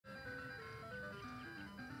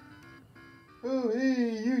Oh,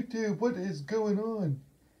 hey, YouTube, what is going on?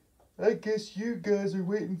 I guess you guys are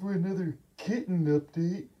waiting for another kitten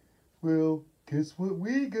update. Well, guess what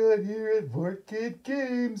we got here at Arcade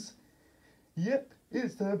Games? Yep,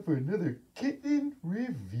 it's time for another kitten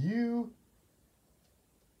review.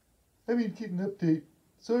 I mean kitten update.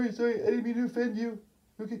 Sorry, I didn't mean to offend you.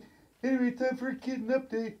 Okay, anyway, time for a kitten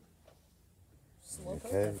update.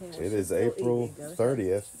 Okay, it is April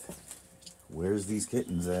 30th. Where's these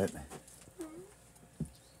kittens at?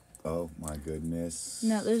 Oh my goodness.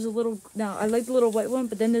 No, there's a little, no, I like the little white one,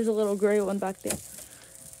 but then there's a little gray one back there.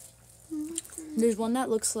 There's one that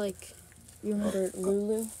looks like, you remember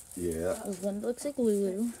Lulu? Yeah. There's one that looks like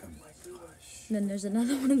Lulu. Oh my gosh. And then there's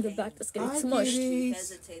another one in the back that's getting smushed. She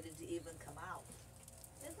hesitated to even come out.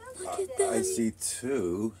 Look at them. I see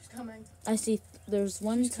two. She's coming. I see, there's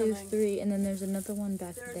one, She's two, coming. three, and then there's another one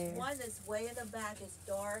back There's there. one that's way in the back. It's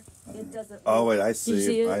dark. It doesn't. Oh wait, I you see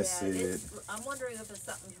see it. it? I Yeah, see it. I'm wondering if there's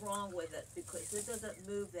something wrong with it because it doesn't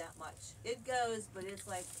move that much. It goes, but it's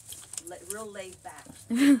like real laid back.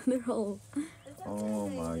 They're all, Oh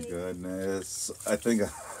my goodness. I think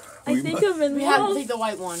I think I'm in We had to love. take the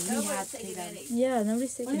white one. We had Nobody's to take taking that. any. Yeah,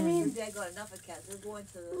 nobody's taking What do you it. mean? Your dad got enough of cats. They're going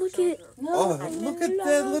to the Look shelter. at- No, Oh, look at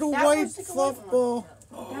that little That white one's like a fluff white one. ball.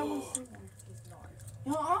 That one's the one. He's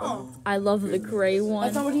not. No, I love the gray That's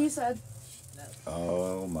not one. what he said.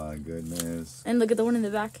 Oh my goodness. And look at the one in the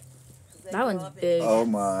back. They That grow one's up in- big. Oh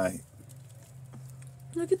my.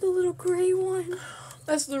 Look at the little gray one.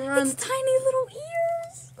 That's the It's runt. tiny little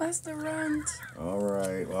ears. That's the runt. All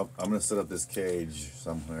right. Well, I'm gonna set up this cage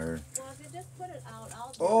somewhere. Well, if you just put it out,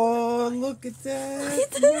 I'll do Oh, it. look at that. Look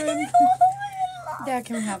at the little Dad,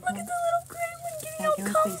 can we have Look one? at the little gray one Dad, getting can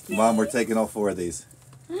we all please comfy. Mom, we're taking all four of these.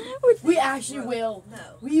 We actually will. No.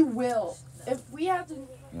 We will. If we have to.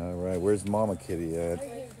 All right. Where's Mama Kitty at?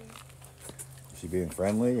 Is she being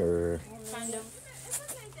friendly or? Kind of. It's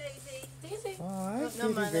okay, Daisy. Daisy. Oh, hi, No,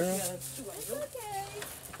 kitty mind, girl. that's good. It's okay.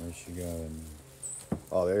 Where's she going?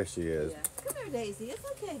 Oh, there she is. Yeah. Come here, Daisy. It's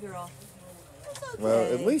okay, girl. It's okay.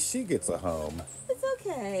 Well, at least she gets a home. It's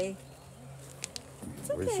okay. It's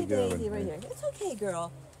Where's okay, she going? Daisy, right here. It's okay,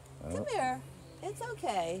 girl. Oh. Come here. It's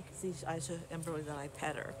okay. See, I should remember that I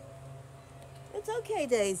pet her. It's okay,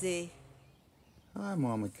 Daisy. Hi,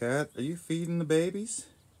 Mama Cat. Are you feeding the babies?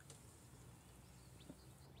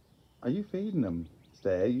 Are you feeding them?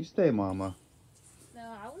 Stay. You stay, Mama. No,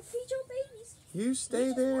 I would feed your babies. You stay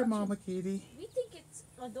just there, watch Mama Kitty. We think it's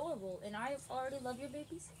adorable, and I already love your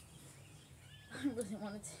babies. I really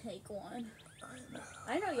want to take one.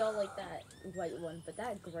 I know y'all like that white one, but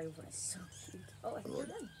that gray one is so cute. Oh, I think they're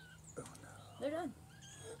done. Oh, no. They're done.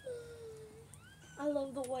 I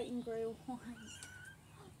love the white and gray ones.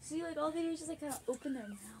 See, like all they do is just like kind of open their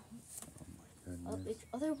mouth. Oh, Goodness.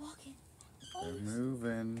 they're walking. Oh, They're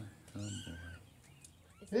moving. Oh,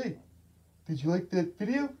 boy. Hey, did you like that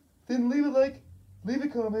video? Then leave a like, leave a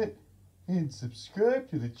comment, and subscribe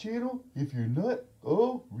to the channel if you're not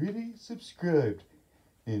already subscribed.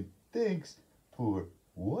 And thanks for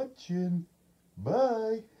watching.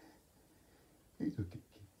 Bye. It's okay.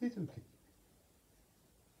 It's okay.